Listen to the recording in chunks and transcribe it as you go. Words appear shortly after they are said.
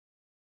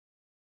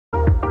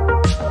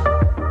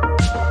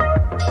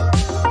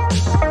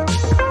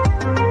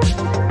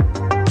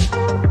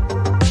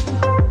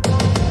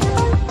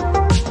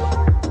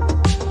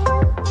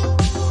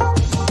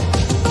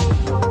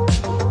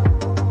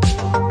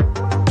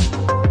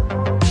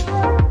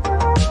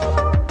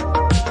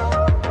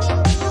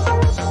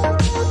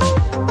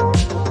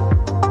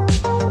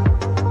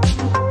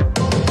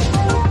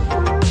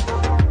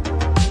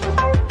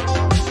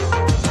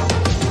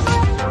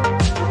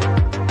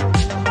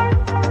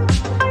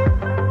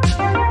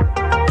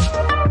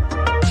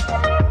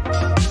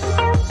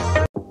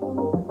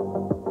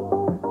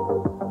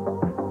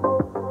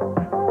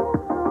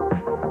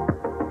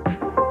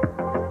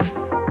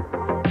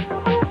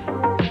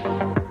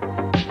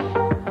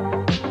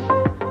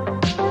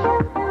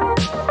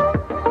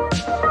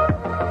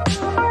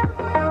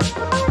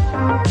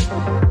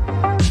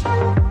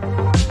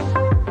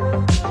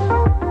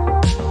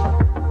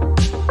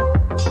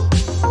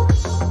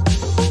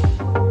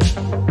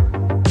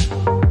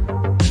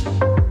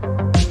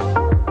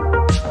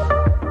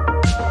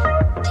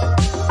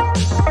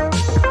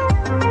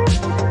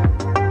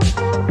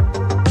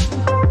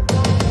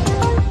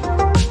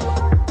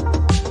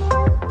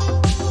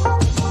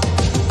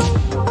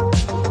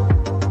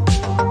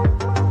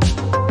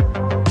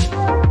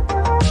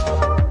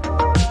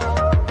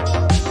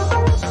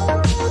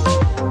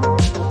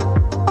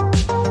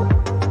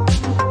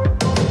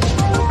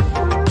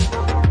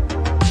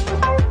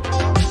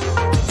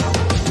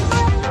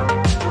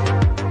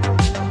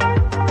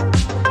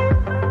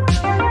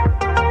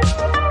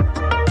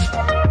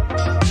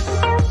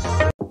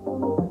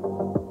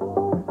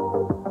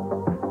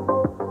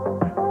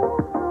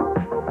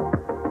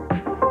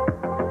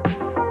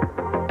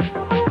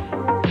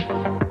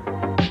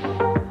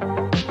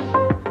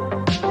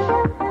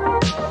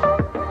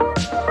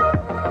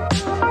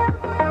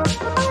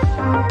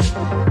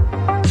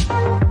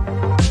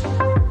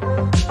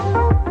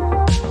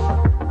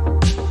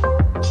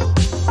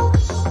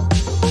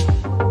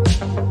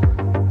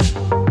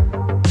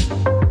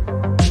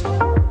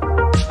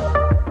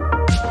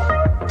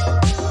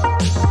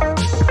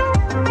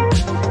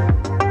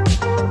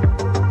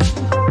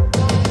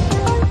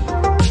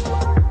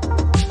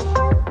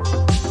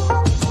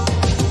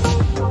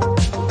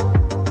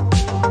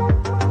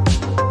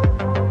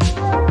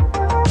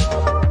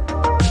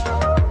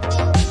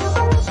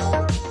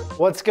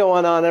What's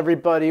going on,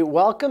 everybody?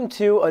 Welcome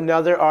to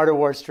another Art of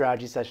War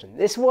strategy session.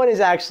 This one is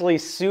actually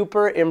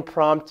super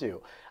impromptu.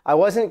 I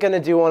wasn't going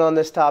to do one on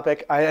this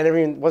topic. I never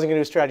even wasn't going to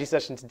do a strategy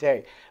session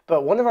today.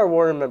 But one of our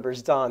Warhammer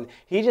members, Don,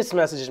 he just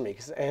messaged me,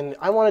 and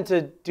I wanted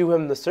to do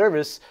him the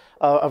service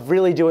of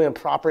really doing a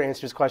proper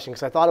answer to his question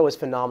because I thought it was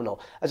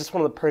phenomenal. That's just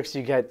one of the perks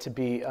you get to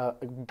be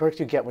perks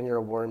you get when you're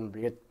a Warhammer member.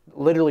 You get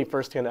literally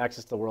first-hand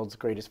access to the world's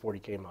greatest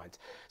 40K minds.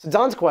 So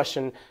Don's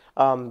question,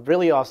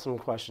 really awesome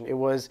question. It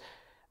was,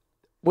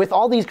 with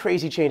all these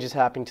crazy changes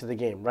happening to the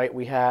game, right?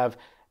 We have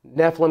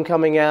Nephilim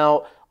coming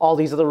out, all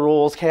these other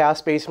rules, Chaos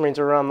Space Marines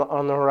are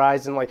on the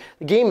horizon. Like,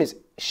 the game is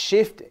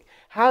shifting.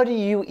 How do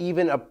you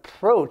even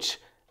approach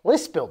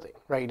list building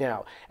right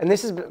now? And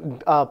this is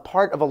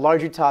part of a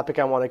larger topic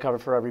I want to cover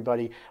for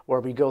everybody, where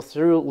we go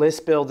through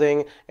list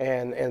building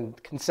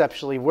and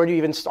conceptually, where do you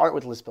even start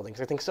with list building?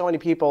 Because I think so many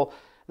people,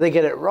 they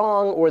get it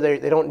wrong, or they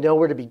don't know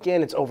where to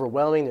begin. It's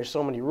overwhelming. There's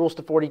so many rules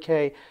to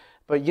 40K.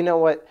 But you know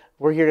what?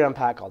 We're here to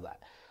unpack all that.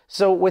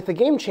 So with the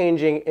game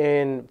changing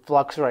in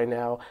flux right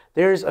now,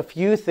 there's a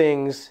few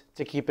things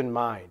to keep in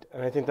mind,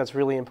 and I think that's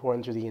really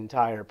important through the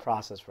entire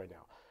process right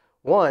now.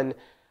 One,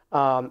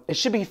 it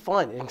should be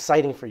fun and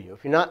exciting for you.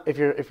 If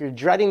you're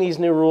dreading these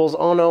new rules,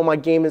 oh no, my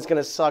game is going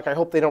to suck, I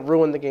hope they don't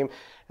ruin the game.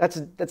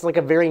 That's like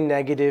a very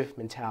negative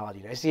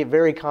mentality. And I see it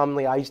very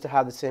commonly. I used to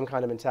have the same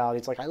kind of mentality.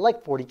 It's like, I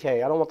like 40K,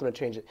 I don't want them to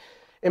change it.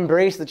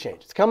 Embrace the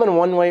change. It's coming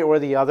one way or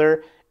the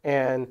other,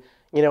 and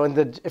you know,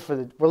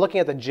 we're looking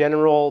at the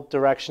general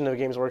direction of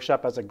Games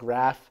Workshop as a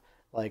graph,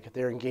 like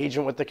their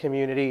engagement with the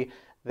community,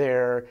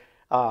 their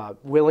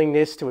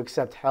willingness to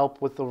accept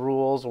help with the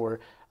rules or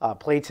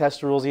play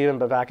test rules even,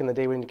 but back in the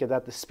day we didn't get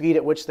that, the speed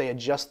at which they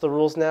adjust the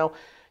rules now,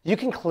 you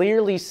can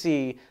clearly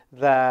see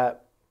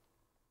that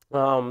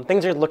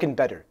things are looking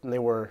better than they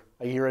were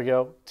a year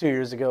ago, 2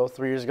 years ago,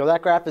 3 years ago.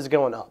 That graph is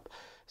going up.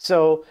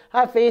 So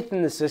have faith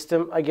in the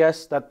system, I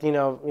guess, that, you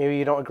know, maybe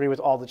you don't agree with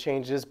all the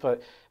changes,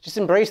 but just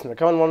embrace them. They're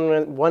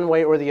coming one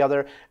way or the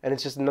other, and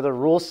it's just another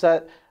rule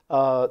set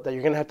that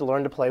you're going to have to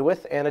learn to play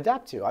with and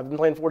adapt to. I've been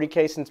playing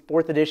 40K since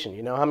 4th edition.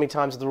 You know, how many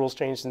times have the rules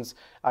changed since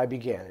I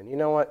began? And you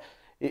know what?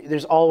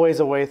 There's always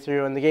a way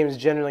through, and the game is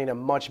generally in a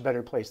much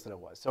better place than it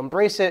was. So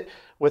embrace it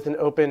with an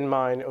open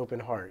mind, open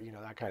heart, you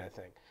know, that kind of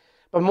thing.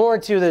 But more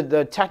to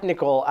the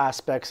technical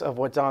aspects of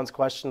what Don's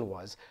question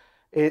was.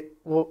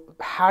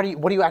 What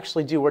do you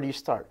actually do? Where do you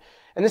start?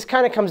 And this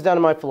kind of comes down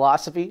to my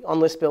philosophy on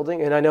list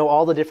building. And I know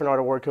all the different Art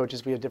of War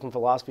coaches, we have different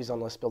philosophies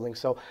on list building.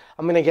 So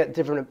I'm going to get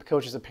different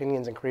coaches'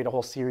 opinions and create a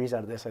whole series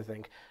out of this, I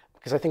think,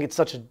 because I think it's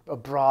such a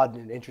broad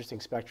and interesting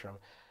spectrum.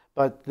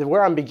 But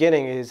where I'm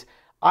beginning is,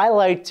 I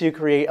like to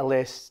create a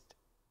list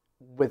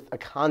with a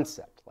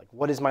concept. Like,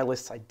 what is my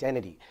list's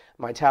identity?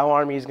 My Tau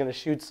army is going to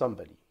shoot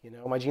somebody. You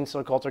know, my Gene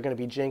Sword cult are going to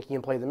be janky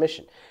and play the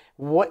mission.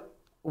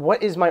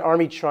 What is my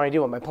army trying to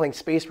do? Am I playing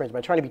Space Marines? Am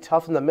I trying to be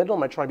tough in the middle?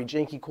 Am I trying to be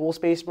janky, cool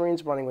Space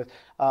Marines running with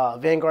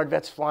Vanguard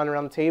vets flying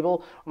around the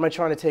table? Or am I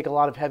trying to take a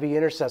lot of heavy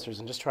intercessors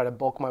and just try to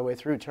bulk my way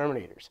through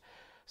Terminators?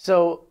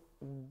 So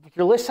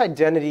your list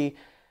identity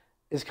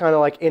is kind of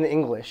like, in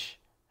English,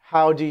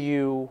 what do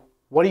you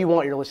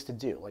want your list to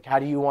do? Like, how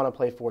do you want to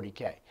play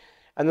 40K?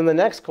 And then the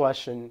next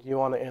question you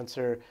want to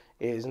answer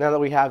is, now that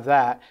we have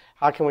that,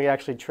 how can we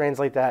actually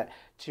translate that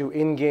to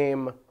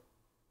in-game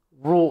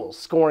rules,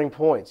 scoring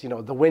points, you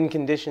know, the win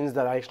conditions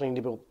that I actually need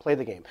to be able to play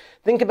the game.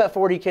 Think about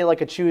 40K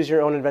like a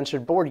choose-your-own-adventure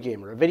board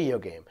game or a video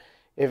game,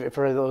 if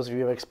for those of you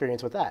who have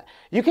experience with that.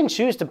 You can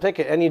choose to pick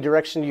it any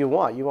direction you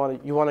want. You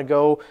want to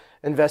go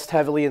invest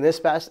heavily in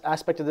this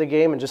aspect of the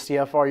game and just see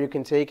how far you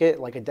can take it,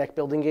 like a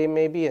deck-building game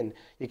maybe, and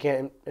you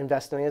can't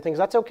invest in any other things.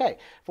 That's okay.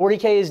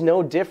 40K is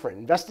no different.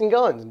 Invest in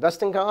guns,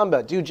 invest in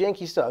combat, do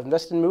janky stuff,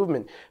 invest in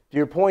movement.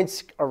 Your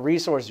points are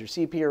resources, your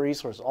CP are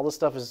resources. All this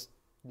stuff is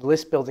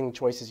list-building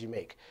choices you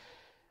make.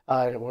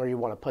 Where you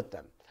want to put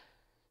them.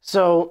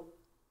 So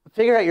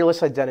figure out your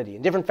list identity.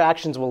 And different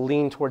factions will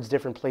lean towards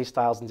different play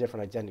styles and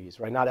different identities,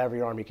 right? Not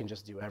every army can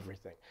just do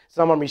everything.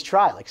 Some armies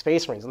try, like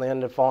Space Marines, and they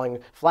end up falling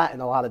flat in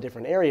a lot of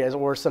different areas,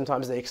 or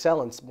sometimes they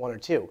excel in one or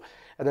two.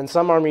 And then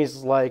some armies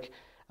like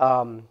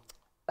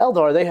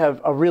Eldar, they have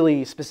a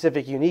really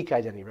specific, unique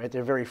identity, right?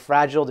 They're very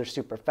fragile, they're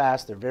super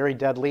fast, they're very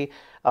deadly.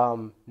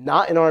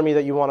 Not an army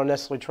that you want to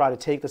necessarily try to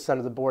take the center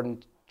of the board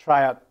and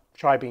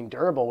try being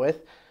durable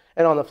with.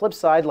 And on the flip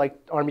side, like,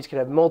 armies can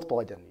have multiple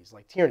identities,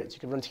 like Tyranids. You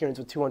could run Tyranids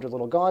with 200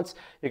 little gaunts.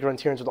 You could run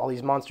Tyranids with all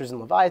these monsters in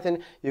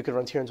Leviathan. You could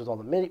run Tyranids with all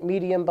the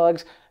medium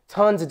bugs.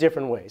 Tons of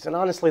different ways. And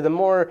honestly, the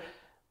more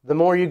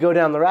you go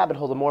down the rabbit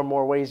hole, the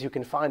more ways you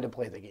can find to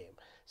play the game.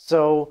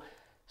 So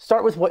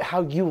start with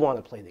how you want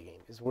to play the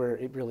game is where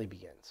it really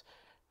begins.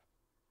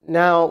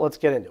 Now let's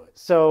get into it.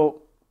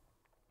 So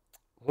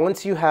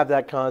once you have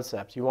that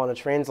concept, you want to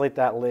translate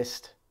that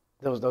list,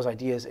 those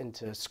ideas,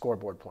 into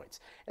scoreboard points.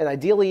 And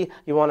ideally,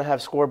 you want to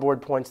have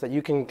scoreboard points that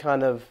you can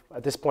kind of,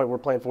 at this point, we're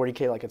playing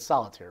 40K like it's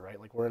solitaire, right?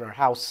 Like, we're in our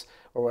house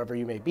or wherever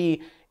you may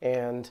be,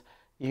 and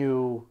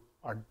you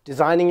are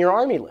designing your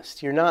army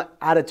list. You're not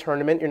at a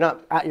tournament, you're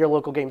not at your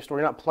local game store,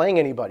 you're not playing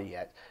anybody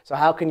yet. So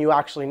how can you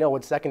actually know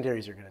what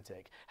secondaries you're going to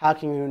take? How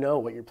can you know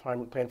what your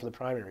plan for the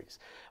primaries?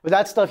 But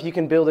that stuff you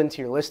can build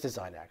into your list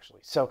design, actually.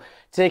 So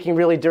taking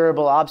really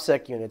durable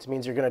OBSEC units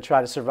means you're going to try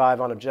to survive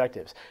on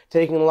objectives.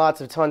 Taking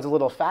tons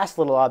of fast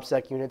little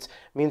OBSEC units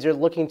means you're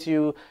looking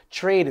to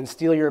trade and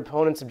steal your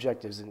opponent's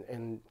objectives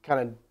and kind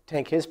of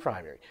tank his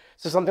primary.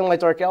 So something like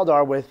Dark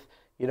Eldar with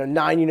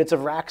 9 units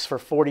of racks for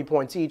 40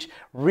 points each,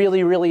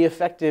 really, really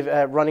effective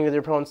at running to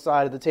their opponent's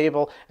side of the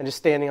table and just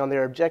standing on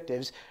their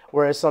objectives.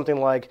 Whereas something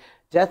like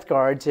Death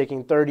Guard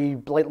taking 30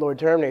 Blight Lord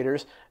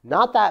Terminators,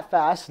 not that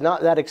fast,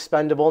 not that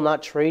expendable,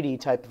 not tradey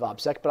type of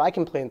OBSEC, but I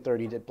can plan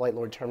 30 Blight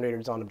Lord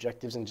Terminators on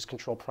objectives and just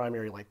control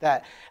primary like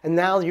that. And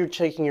now you're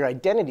taking your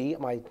identity,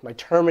 my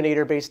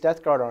Terminator-based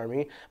Death Guard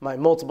army, my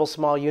multiple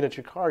small unit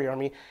Drukhari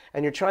army,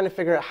 and you're trying to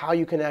figure out how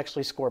you can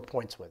actually score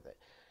points with it.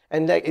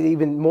 And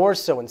even more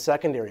so in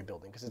secondary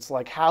building, because it's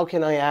like, how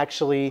can I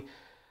actually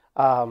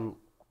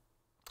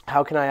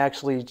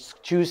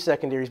choose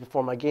secondaries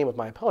before my game with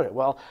my opponent?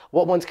 Well,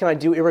 what ones can I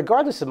do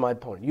irregardless of my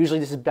opponent? Usually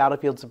this is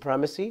Battlefield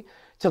Supremacy.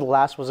 To the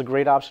Last was a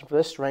great option for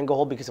this,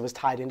 Stranglehold, because it was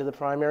tied into the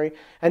primary.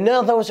 And none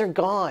of those are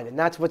gone, and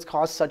that's what's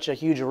caused such a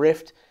huge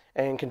rift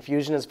and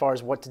confusion as far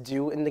as what to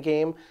do in the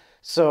game.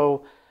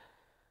 So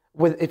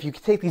if you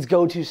take these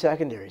go-to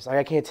secondaries, like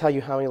I can't tell you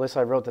how many lists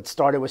I wrote that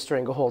started with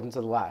Stranglehold into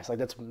the Last. Like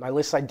that's my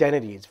list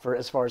identities for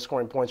as far as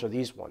scoring points are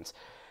these ones.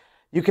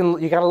 You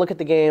got to look at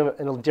the game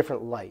in a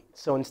different light.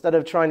 So instead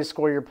of trying to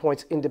score your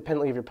points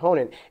independently of your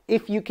opponent,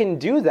 if you can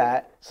do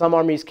that, some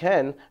armies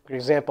can. For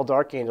example,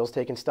 Dark Angels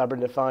taking Stubborn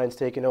Defiance,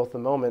 taking Oath of the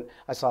Moment.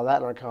 I saw that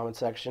in our comment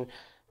section.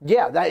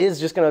 Yeah, that is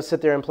just going to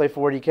sit there and play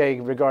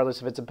 40k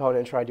regardless of its opponent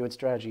and try to do its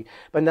strategy.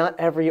 But not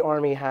every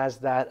army has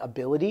that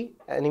ability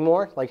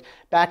anymore. Like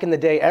back in the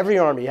day, every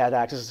army had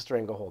access to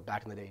Stranglehold.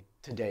 Back in the day,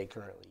 today,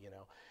 currently,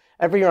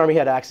 every army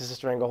had access to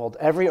Stranglehold.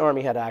 Every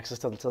army had access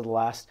to the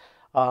Last.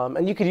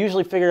 And you could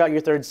usually figure out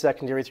your third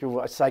secondary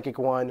through a Psychic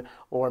one,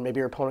 or maybe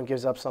your opponent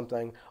gives up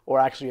something, or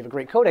actually you have a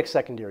great Codex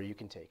secondary you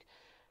can take.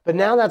 But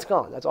now that's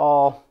gone. That's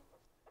all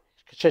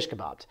shish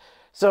kebabbed.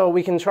 So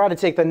we can try to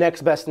take the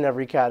next best in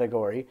every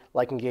category,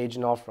 like Engage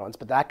in all fronts,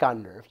 but that got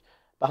nerfed.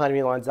 Behind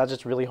enemy lines, that's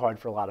just really hard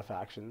for a lot of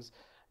factions.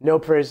 No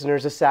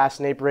prisoners,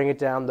 assassinate, bring it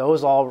down.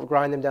 Those all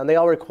grind them down. They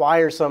all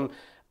require some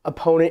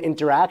opponent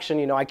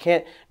interaction. I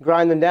can't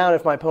grind them down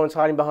if my opponent's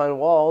hiding behind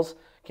walls.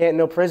 Can't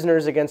no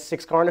prisoners against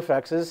 6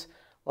 Carnifexes.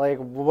 Like,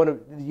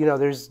 you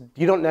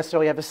don't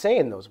necessarily have a say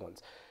in those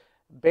ones.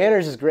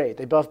 Banners is great.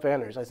 They buff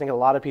banners. I think a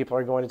lot of people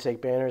are going to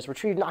take banners.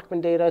 Retrieve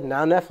Nachman data,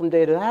 now Nephilim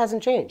data, that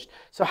hasn't changed.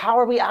 So how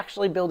are we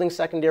actually building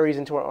secondaries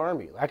into our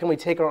army? How can we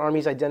take our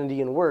army's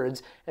identity in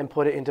words and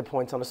put it into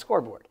points on a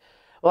scoreboard?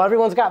 Well,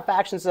 everyone's got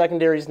faction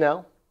secondaries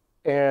now,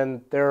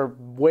 and they're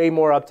way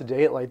more up to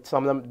date. Like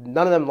some of them,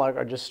 none of them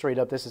are just straight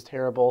up, this is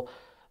terrible.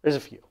 There's a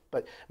few,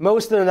 but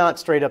most of them are not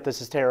straight up,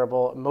 this is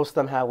terrible. Most of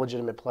them have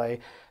legitimate play.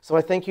 So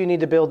I think you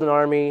need to build an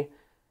army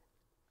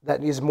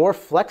that is more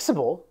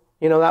flexible.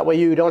 That way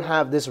you don't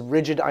have this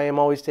rigid, I am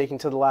always taking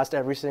to the last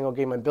every single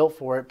game I'm built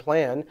for it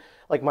plan,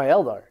 like my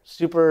Eldar.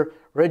 Super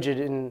rigid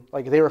and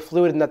like they were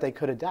fluid in that they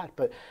could adapt.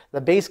 But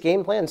the base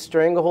game plan,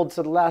 Stranglehold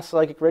to the last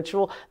Psychic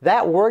Ritual,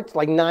 that worked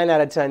like 9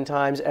 out of 10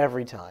 times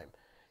every time.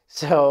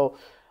 So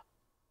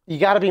you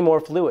got to be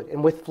more fluid.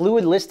 And with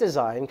fluid list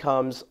design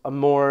comes a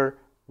more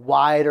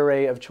wide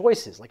array of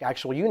choices, like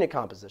actual unit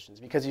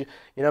compositions, because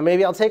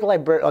maybe I'll take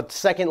a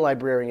second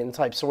librarian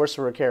type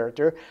sorcerer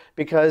character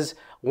because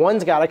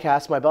one's got to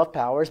cast my buff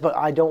powers, but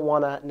I don't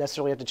want to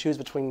necessarily have to choose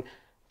between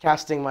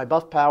casting my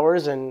buff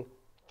powers and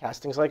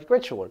casting Psychic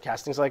Ritual or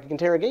casting Psychic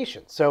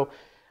Interrogation. So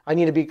I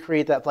need to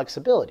create that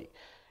flexibility.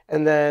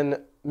 And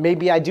then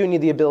maybe I do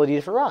need the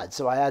ability for odds.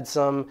 So I add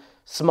some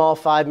small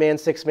 5-man,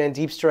 6-man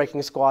deep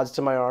striking squads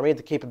to my army,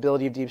 the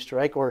capability of deep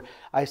strike, or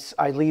I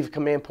leave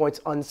command points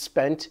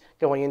unspent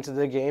going into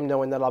the game,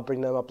 knowing that I'll bring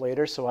them up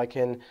later, so I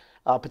can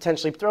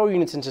potentially throw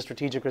units into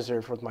strategic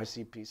reserve with my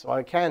CP. So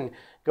I can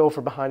go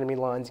for behind enemy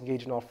lines,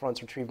 engage in all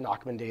fronts, retrieve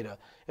Nachman data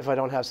if I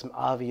don't have some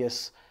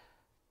obvious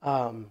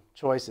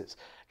choices.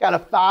 Got a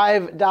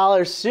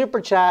 $5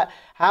 super chat.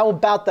 How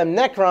about them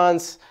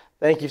Necrons?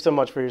 Thank you so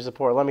much for your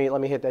support. Let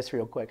me hit this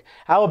real quick.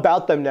 How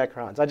about them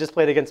Necrons? I just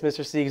played against Mr.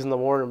 Siegs in the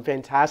War Room.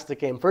 Fantastic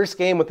game. First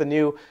game with the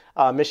new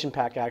mission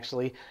pack,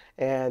 actually.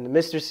 And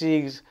Mr.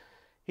 Siegs,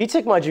 he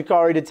took my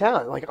Drukhari to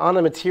town. Like, on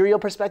a material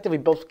perspective, we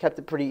both kept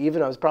it pretty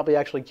even. I was probably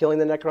actually killing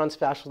the Necrons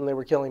faster than they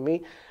were killing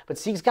me. But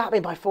Siegs got me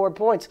by 4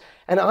 points.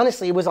 And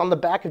honestly, it was on the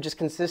back of just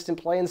consistent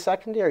play in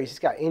secondaries. He's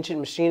got Ancient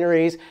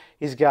Machineries.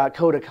 He's got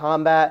Code of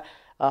Combat.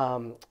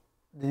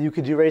 You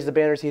could do Raise the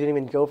Banners. He didn't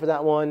even go for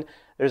that one.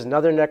 There's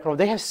another Necron.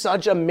 They have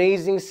such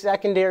amazing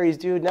secondaries,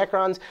 dude.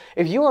 Necrons,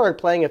 if you are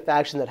playing a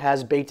faction that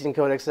has baked-in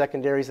Codex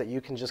secondaries that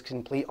you can just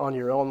complete on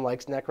your own,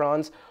 like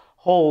Necrons,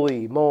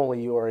 holy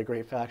moly, you are a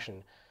great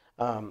faction.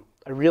 I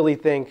really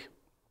think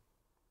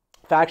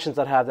factions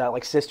that have that,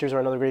 like Sisters are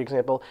another great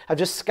example, have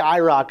just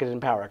skyrocketed in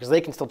power because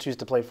they can still choose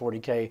to play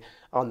 40k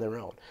on their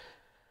own.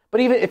 But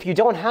even if you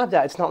don't have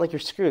that, it's not like you're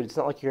screwed. It's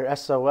not like you're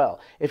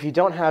SOL. If you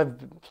don't have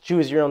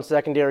choose your own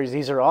secondaries,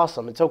 these are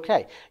awesome. It's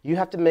okay. You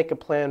have to make a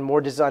plan more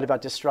designed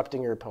about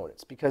disrupting your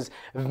opponents, because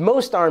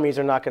most armies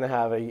are not going to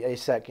have a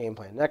set game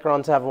plan.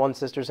 Necrons have one,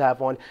 Sisters have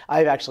one.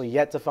 I've actually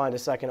yet to find a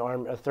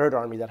third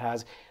army that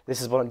has,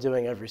 this is what I'm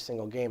doing every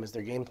single game as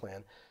their game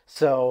plan.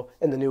 So,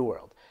 in the New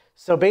World.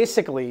 So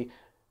basically,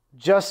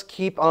 just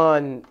keep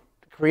on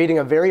creating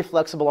a very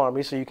flexible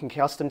army so you can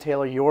custom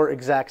tailor your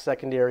exact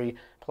secondary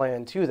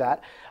plan to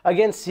that.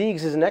 Against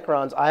Siegs and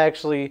Necrons, I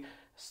actually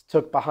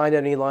took behind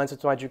enemy lines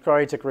with my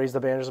Drukhari, took raise the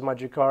banners with my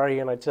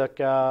Drukhari, and I took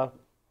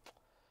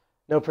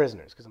no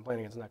prisoners because I'm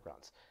playing against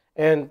Necrons.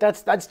 And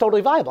that's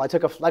totally viable. I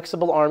took a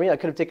flexible army. I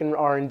could have taken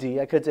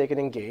R&D. I could have taken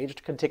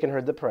Engaged. Could have taken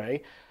Herd the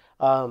Prey.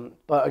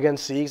 But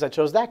against Siegs, I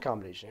chose that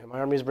combination. My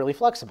army is really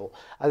flexible.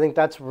 I think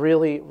that's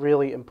really,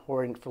 really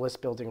important for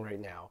list building right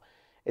now.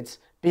 It's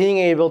being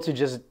able to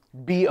just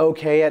be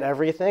okay at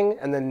everything,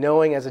 and then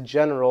knowing as a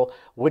general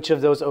which of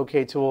those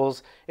okay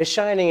tools is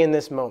shining in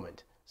this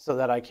moment, so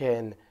that I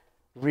can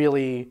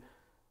really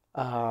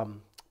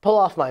pull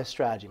off my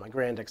strategy, my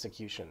grand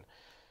execution.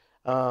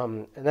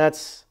 And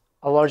that's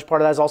a large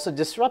part of that is also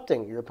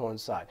disrupting your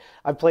opponent's side.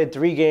 I've played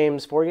 4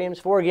 games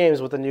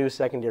with a new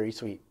secondary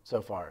suite so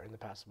far in the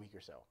past week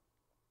or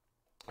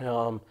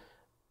so.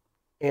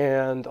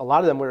 And a lot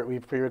of them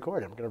we've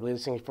pre-recorded. I'm going to be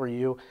releasing for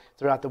you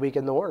throughout the week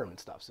in the War Room and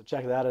stuff. So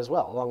check that as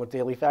well, along with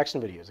daily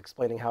faction videos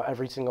explaining how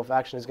every single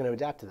faction is going to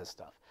adapt to this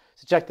stuff.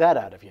 So check that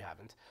out if you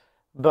haven't.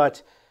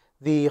 But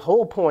the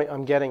whole point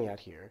I'm getting at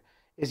here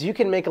is you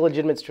can make a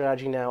legitimate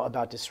strategy now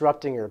about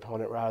disrupting your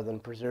opponent rather than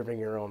preserving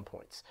your own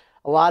points.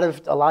 A lot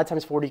of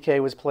times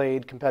 40K was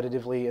played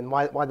competitively, and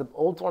why the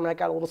old format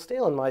got a little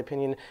stale, in my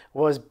opinion,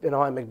 was,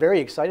 I'm very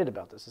excited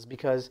about this, is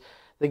because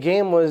the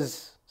game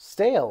was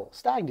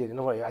stagnant in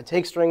a way. I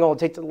take Stringhold,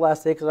 take to the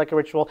last take like a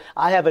ritual.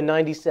 I have a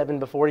 97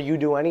 before you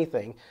do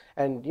anything,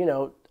 and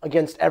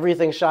against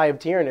everything shy of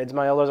Tyranids,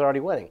 my Eldor's already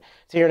winning.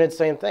 Tyranids,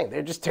 same thing.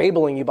 They're just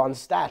tabling you on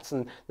stats,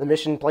 and the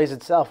mission plays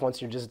itself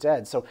once you're just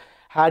dead. So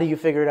how do you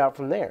figure it out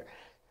from there?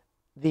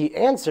 The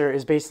answer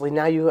is basically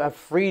now you have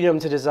freedom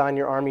to design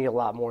your army a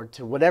lot more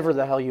to whatever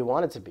the hell you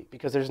want it to be,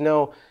 because there's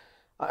no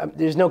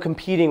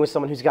competing with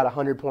someone who's got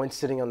 100 points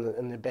sitting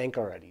in the bank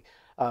already.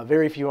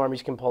 Very few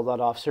armies can pull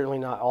that off, certainly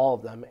not all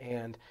of them,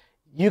 and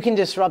you can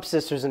disrupt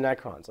Sisters and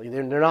Necrons. Like,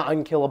 they're not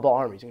unkillable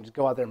armies. You can just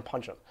go out there and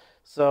punch them.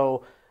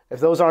 So if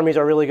those armies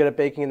are really good at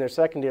baking in their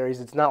secondaries,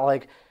 it's not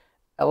like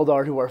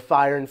Eldar who are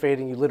fire and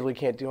fading, you literally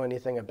can't do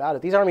anything about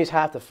it. These armies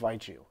have to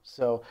fight you.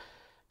 So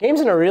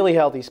game's in a really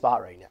healthy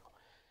spot right now.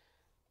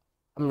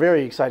 I'm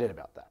very excited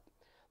about that.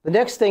 The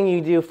next thing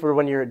you do for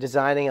when you're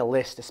designing a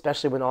list,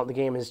 especially when all the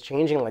game is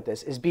changing like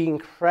this, is be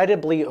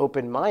incredibly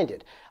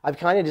open-minded. I've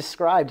kind of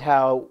described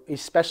how,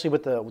 especially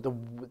with the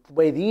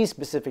way these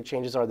specific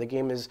changes are, the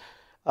game is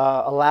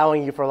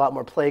allowing you for a lot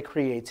more play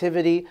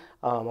creativity,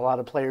 a lot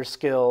of player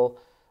skill,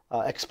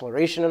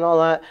 exploration and all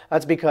that.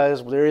 That's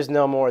because there is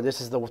no more, this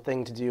is the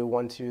thing to do,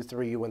 1, 2,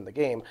 3, you win the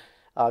game.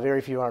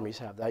 Very few armies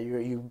have that.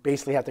 You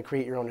basically have to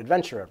create your own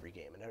adventure every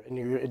game, and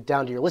you're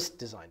down to your list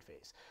design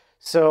phase.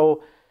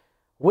 So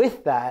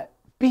with that,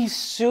 be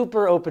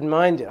super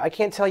open-minded. I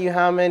can't tell you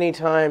how many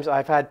times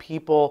I've had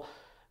people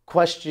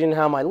question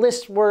how my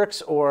list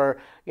works, or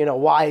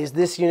why is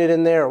this unit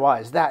in there, or why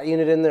is that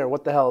unit in there,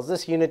 what the hell is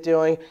this unit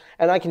doing?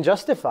 And I can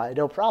justify it,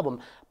 no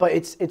problem. But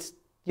it's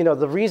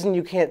the reason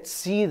you can't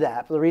see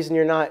that, the reason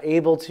you're not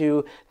able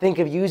to think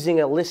of using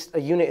a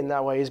unit in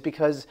that way is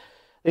because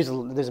there's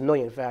a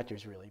million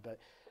factors really, but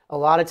a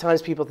lot of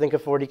times people think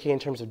of 40K in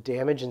terms of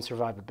damage and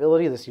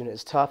survivability. This unit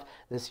is tough,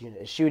 this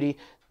unit is shooty.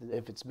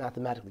 If it's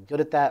mathematically good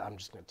at that, I'm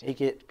just going to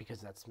take it because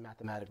that's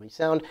mathematically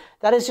sound.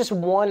 That is just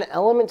one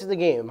element to the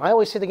game. I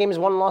always say the game is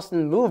won and lost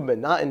in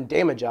movement, not in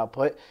damage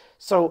output.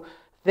 So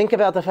think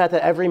about the fact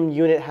that every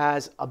unit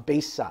has a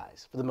base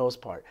size for the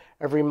most part.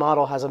 Every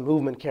model has a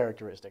movement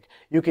characteristic.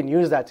 You can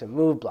use that to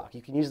move block.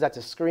 You can use that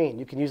to screen.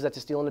 You can use that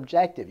to steal an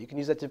objective. You can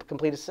use that to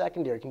complete a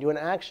secondary. You can do an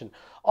action.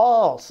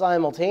 All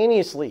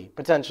simultaneously,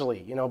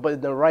 potentially, but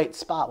in the right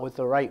spot with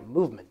the right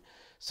movement.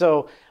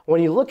 So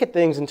when you look at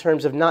things in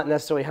terms of not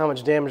necessarily how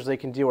much damage they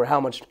can do or how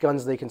much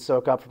guns they can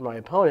soak up from my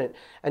opponent,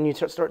 and you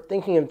start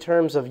thinking in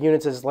terms of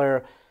units as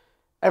their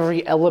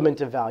every element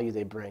of value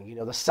they bring,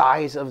 the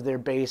size of their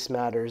base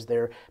matters,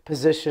 their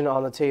position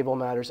on the table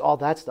matters, all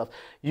that stuff.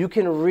 You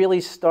can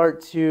really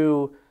start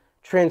to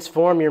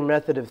transform your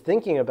method of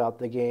thinking about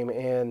the game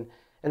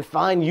and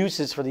find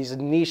uses for these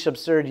niche,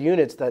 absurd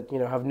units that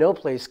have no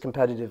place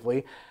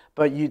competitively,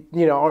 but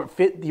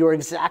fit your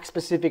exact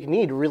specific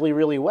need really,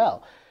 really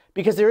well.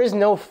 Because there is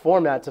no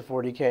format to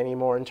 40K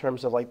anymore in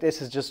terms of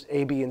this is just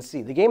A, B, and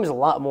C. The game is a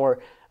lot more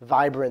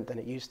vibrant than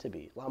it used to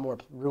be. A lot more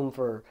room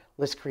for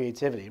list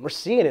creativity. And we're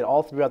seeing it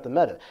all throughout the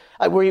meta.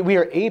 We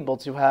are able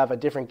to have a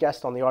different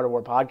guest on the Art of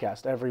War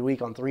podcast every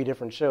week on 3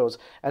 different shows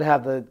and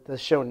have the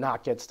show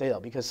not get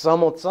stale, because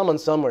someone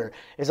somewhere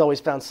has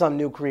always found some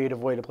new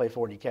creative way to play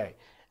 40K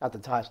at the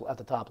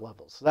top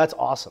levels. So that's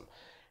awesome.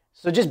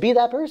 So just be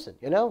that person,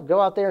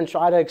 Go out there and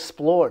try to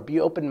explore.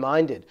 Be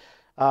open-minded.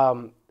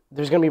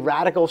 there's going to be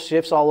radical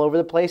shifts all over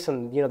the place,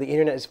 and the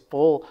internet is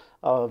full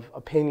of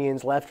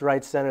opinions, left,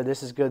 right, center.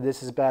 This is good,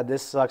 this is bad,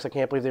 this sucks, I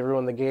can't believe they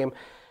ruined the game.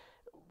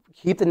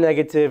 Keep the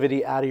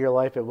negativity out of your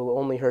life. It will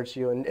only hurt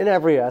you in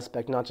every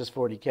aspect, not just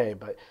 40K,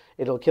 but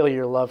it'll kill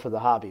your love for the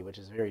hobby, which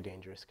is very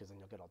dangerous, because then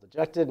you'll get all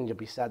dejected and you'll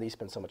be sad that you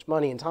spend so much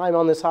money and time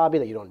on this hobby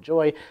that you don't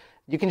enjoy.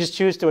 You can just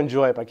choose to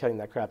enjoy it by cutting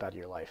that crap out of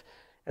your life.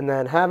 And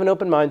then have an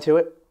open mind to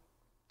it.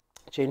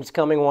 Change is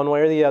coming one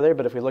way or the other,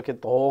 but if we look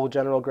at the whole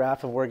general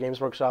graph of where Games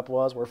Workshop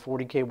was, where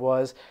 40K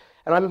was,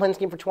 and I've been playing this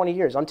game for 20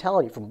 years, I'm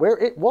telling you, from where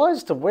it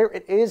was to where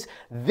it is,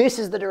 this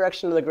is the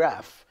direction of the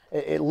graph.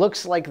 It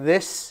looks like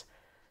this,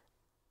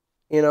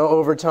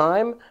 over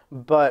time,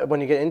 but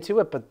when you get into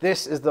it, but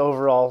this is the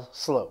overall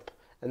slope.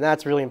 And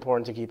that's really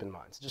important to keep in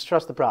mind. So just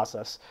trust the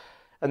process.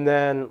 And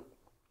then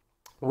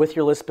with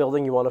your list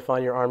building, you want to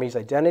find your army's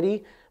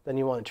identity. Then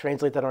you want to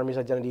translate that army's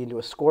identity into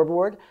a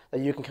scoreboard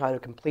that you can kind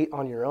of complete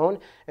on your own.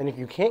 And if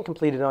you can't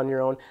complete it on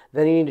your own,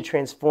 then you need to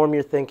transform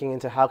your thinking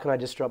into how can I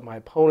disrupt my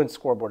opponent's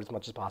scoreboard as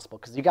much as possible.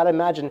 Because you got to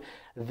imagine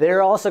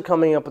they're also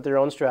coming up with their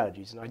own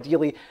strategies. And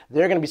ideally,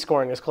 they're going to be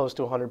scoring as close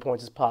to 100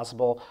 points as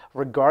possible,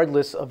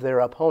 regardless of their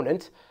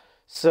opponent.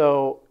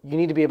 So you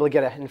need to be able to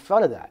get in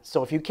front of that.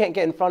 So if you can't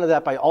get in front of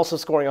that by also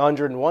scoring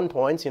 101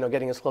 points,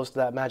 getting as close to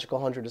that magical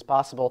 100 as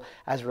possible,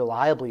 as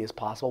reliably as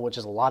possible, which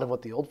is a lot of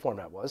what the old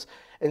format was,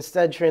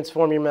 instead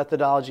transform your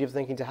methodology of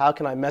thinking to how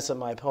can I mess up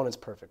my opponent's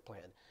perfect plan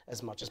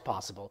as much as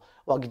possible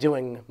while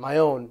doing my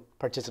own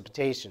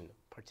participation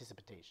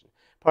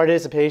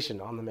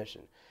on the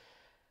mission.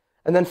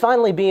 And then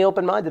finally, being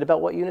open-minded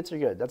about what units are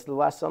good. That's the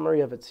last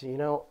summary of it.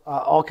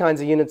 All kinds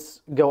of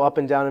units go up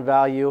and down in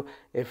value.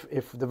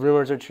 If the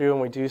rumors are true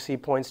and we do see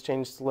points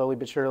change slowly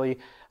but surely,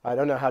 I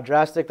don't know how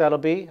drastic that'll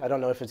be. I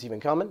don't know if it's even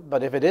coming.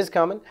 But if it is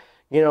coming,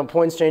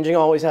 points changing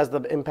always has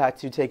the impact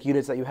to take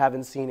units that you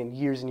haven't seen in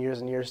years and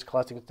years and years,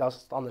 collecting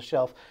dust on the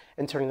shelf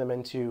and turning them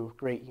into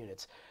great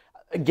units.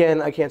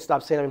 Again, I can't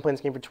stop saying I've been playing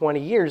this game for 20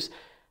 years.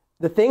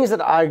 The things that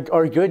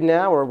are good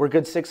now, or were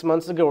good 6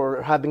 months ago,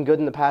 or have been good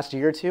in the past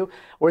year or two,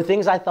 were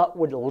things I thought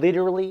would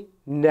literally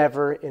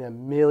never in a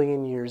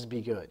million years be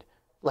good.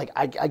 Like,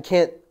 I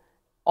can't,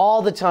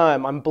 all the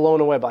time, I'm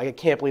blown away by, I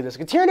can't believe this.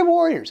 Tyranid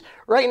Warriors,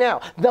 right now,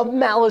 the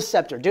Malice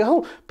Scepter.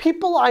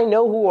 People I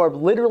know who are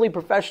literally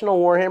professional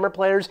Warhammer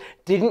players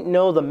didn't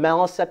know the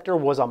Malice Scepter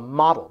was a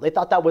model. They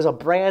thought that was a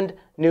brand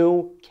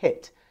new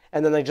kit.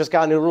 And then they just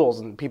got new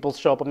rules, and people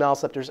show up with Malice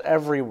Scepters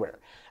everywhere.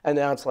 And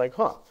now it's like,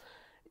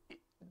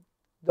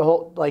 the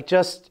whole,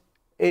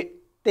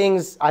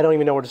 things, I don't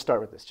even know where to start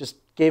with this. Just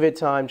give it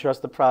time,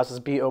 trust the process,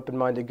 be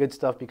open-minded. Good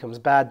stuff becomes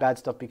bad, bad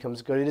stuff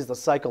becomes good. It is the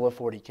cycle of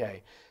 40K.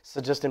 So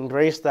just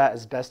embrace that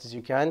as best as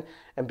you can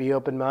and be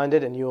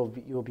open-minded, and you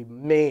will be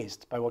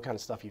amazed by what kind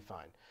of stuff you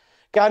find.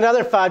 Got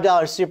another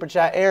 $5 super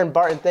chat. Aaron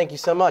Barton, thank you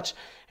so much.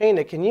 Hey,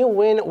 Nick, can you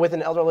win with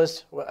an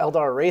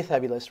Eldar Wraith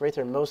heavy list? Wraith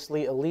are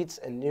mostly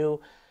elites, and new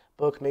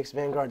book makes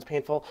Vanguards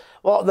painful.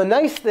 Well, the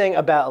nice thing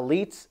about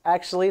elites,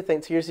 actually,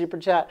 thanks to your super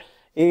chat,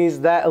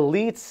 is that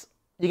elites,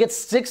 you get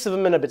 6 of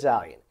them in a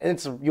battalion. And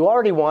you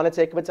already want to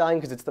take a battalion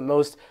because it's the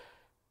most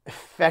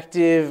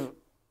effective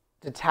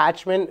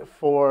detachment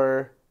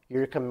for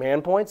your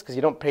command points, because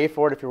you don't pay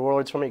for it if you're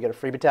Warlords from it, you get a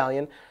free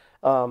battalion.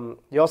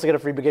 You also get a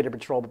free brigade or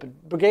patrol,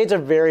 but brigades are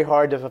very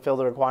hard to fulfill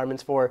the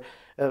requirements for.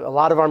 A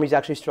lot of armies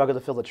actually struggle to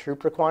fill the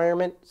troop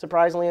requirement,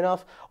 surprisingly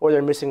enough, or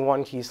they're missing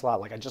one key slot,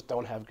 like I just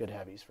don't have good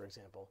heavies, for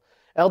example.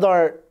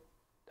 Eldar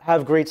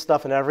have great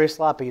stuff in every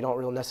slot, but you don't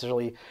really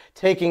necessarily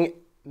taking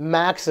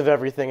max of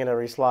everything in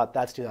every slot.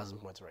 That's 2,000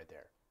 points right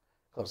there.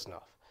 Close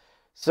enough.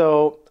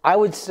 So I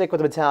would stick with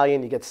a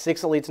battalion. You get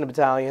 6 elites in a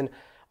battalion.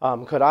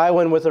 Could I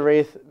win with a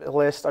Wraith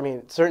list? I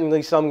mean,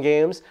 certainly some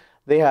games,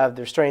 they have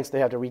their strengths, they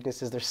have their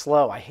weaknesses, they're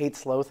slow. I hate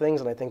slow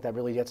things, and I think that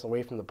really gets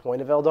away from the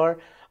point of Eldar.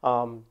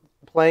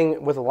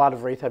 Playing with a lot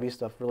of Wraith heavy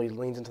stuff really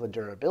leans into the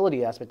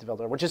durability aspect of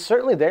Eldar, which is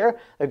certainly there.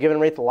 They've given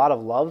Wraith a lot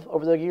of love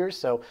over the years.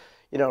 So,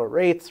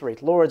 Wraiths,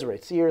 Wraith Lords,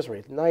 Wraith Seers,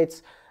 Wraith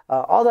Knights,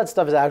 all that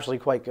stuff is actually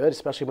quite good,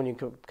 especially when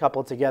you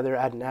couple it together,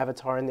 add an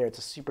avatar in there. It's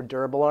a super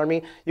durable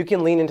army. You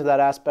can lean into that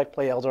aspect,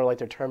 play Eldar like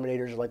their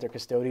Terminators or like their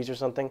Custodies or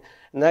something,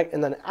 and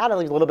then add a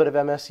little bit of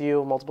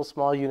MSU, multiple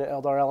small unit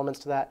Eldar elements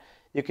to that.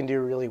 You can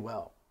do really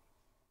well.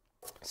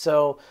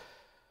 So,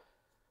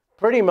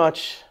 pretty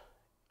much,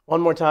 one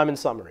more time in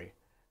summary.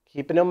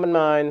 Keep an open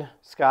mind.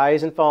 Sky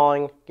isn't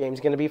falling. Game's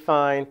going to be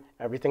fine.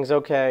 Everything's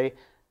okay.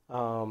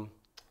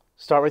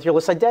 Start with your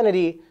list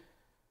identity.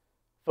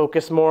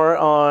 Focus more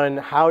on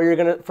how you're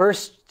going to,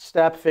 first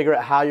step, figure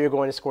out how you're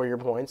going to score your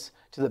points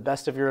to the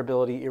best of your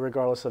ability,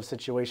 irregardless of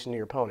situation to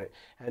your opponent.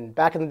 And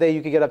back in the day,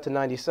 you could get up to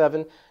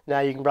 97.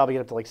 Now you can probably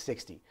get up to like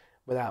 60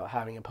 without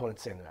having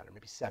opponents stand out, or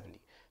maybe 70.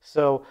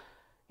 So,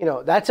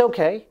 that's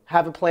okay.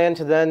 Have a plan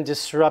to then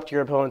disrupt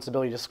your opponent's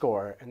ability to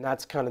score. And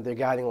that's kind of the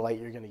guiding light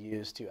you're going to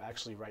use to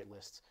actually write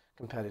lists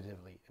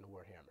competitively in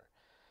Warhammer.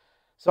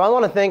 So I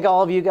want to thank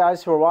all of you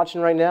guys who are watching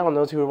right now and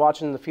those who are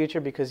watching in the future,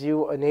 because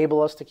you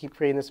enable us to keep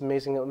creating this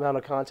amazing amount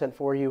of content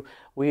for you.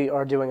 We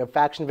are doing a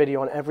faction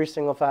video on every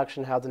single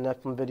faction, how the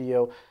Nephilim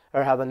video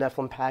or how the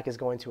Nephilim pack is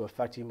going to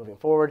affect you moving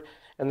forward.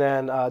 And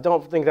then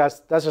don't think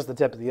that's just the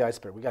tip of the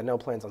iceberg. We got no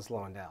plans on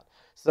slowing down.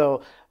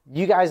 So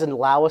you guys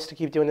allow us to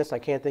keep doing this. I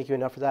can't thank you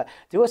enough for that.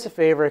 Do us a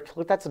favor,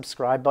 click that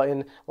subscribe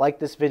button, like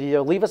this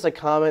video, leave us a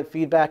comment,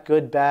 feedback,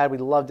 good, bad.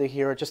 We'd love to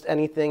hear it. Just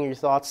anything, your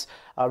thoughts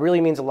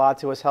really means a lot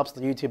to us, helps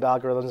the YouTube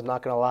algorithms, I'm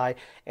not going to lie,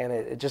 and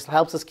it just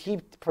helps us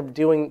keep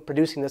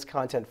producing this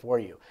content for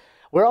you.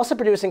 We're also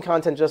producing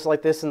content just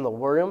like this in the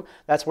War Room.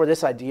 That's where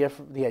the idea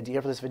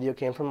for this video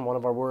came from. One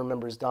of our War Room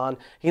members, Don,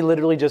 he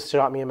literally just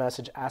shot me a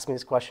message, asked me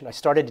this question. I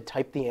started to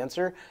type the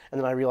answer, and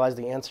then I realized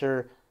the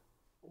answer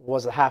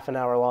was a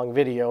half-an-hour long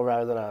video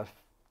rather than a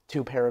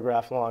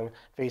 2-paragraph long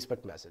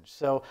Facebook message.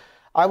 So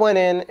I went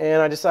in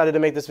and I decided to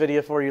make this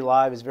video for you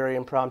live. It's very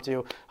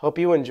impromptu. Hope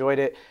you enjoyed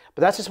it.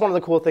 But that's just one of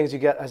the cool things you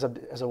get as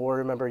a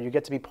Warrior member. You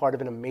get to be part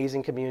of an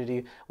amazing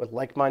community with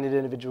like-minded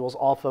individuals,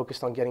 all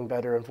focused on getting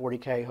better in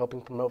 40K, helping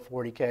promote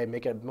 40K,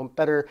 make it a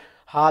better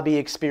hobby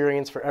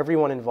experience for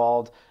everyone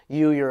involved.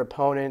 You, your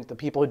opponent, the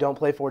people who don't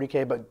play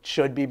 40K but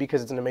should be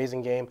because it's an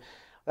amazing game.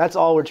 That's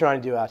all we're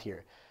trying to do out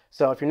here.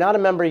 So if you're not a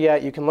member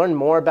yet, you can learn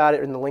more about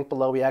it in the link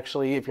below. We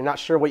actually, if you're not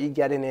sure what you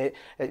get in it,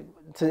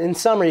 in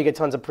summary, you get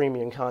tons of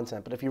premium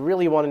content. But if you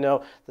really want to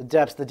know the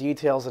depths, the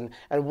details, and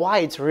why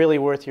it's really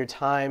worth your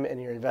time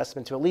and your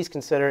investment to at least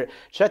consider it,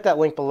 check that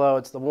link below.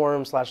 It's the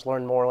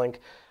warroom/learn more link.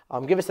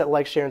 Give us that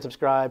like, share, and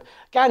subscribe.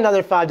 Got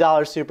another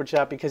 $5 super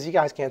chat because you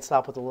guys can't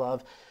stop with the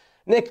love.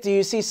 Nick, do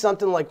you see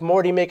something like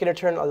Morty making a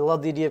turn? I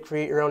love the idea of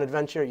create your own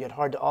adventure, yet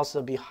hard to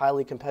also be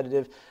highly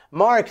competitive.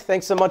 Mark,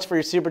 thanks so much for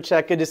your super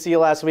chat. Good to see you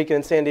last weekend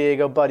in San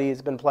Diego, buddy.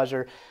 It's been a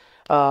pleasure.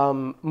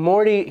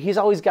 Morty, he's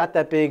always got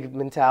that big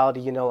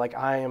mentality, you know, like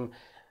I'm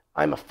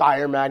a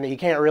fire magnet. He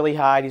can't really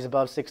hide. He's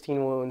above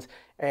 16 wounds.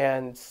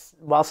 And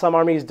while some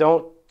armies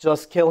don't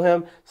just kill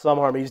him, some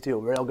armies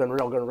do. Railgun,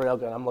 railgun,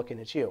 railgun. I'm looking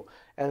at you.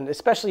 And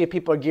especially if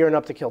people are gearing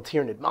up to kill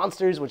Tyranid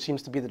monsters, which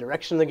seems to be the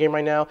direction of the game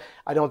right now,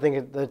 I don't think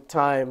it's the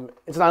time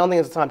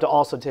to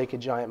also take a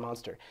giant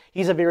monster.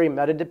 He's a very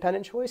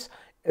meta-dependent choice.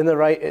 In the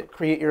right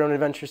create your own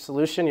adventure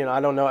solution, you know,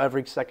 I don't know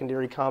every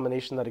secondary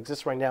combination that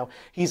exists right now.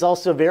 He's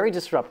also very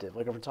disruptive.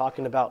 Like if we're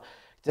talking about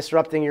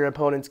disrupting your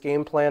opponent's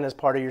game plan as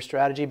part of your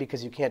strategy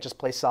because you can't just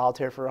play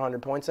solitaire for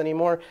 100 points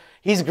anymore.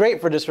 He's great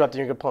for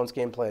disrupting your opponent's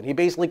game plan. He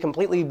basically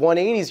completely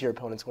 180s your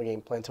opponent's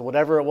game plan to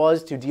whatever it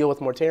was to deal with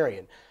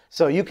Mortarion.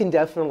 So you can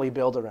definitely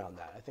build around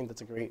that. I think that's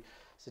a great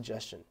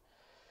suggestion.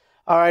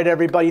 All right,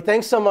 everybody.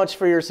 Thanks so much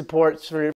for your support,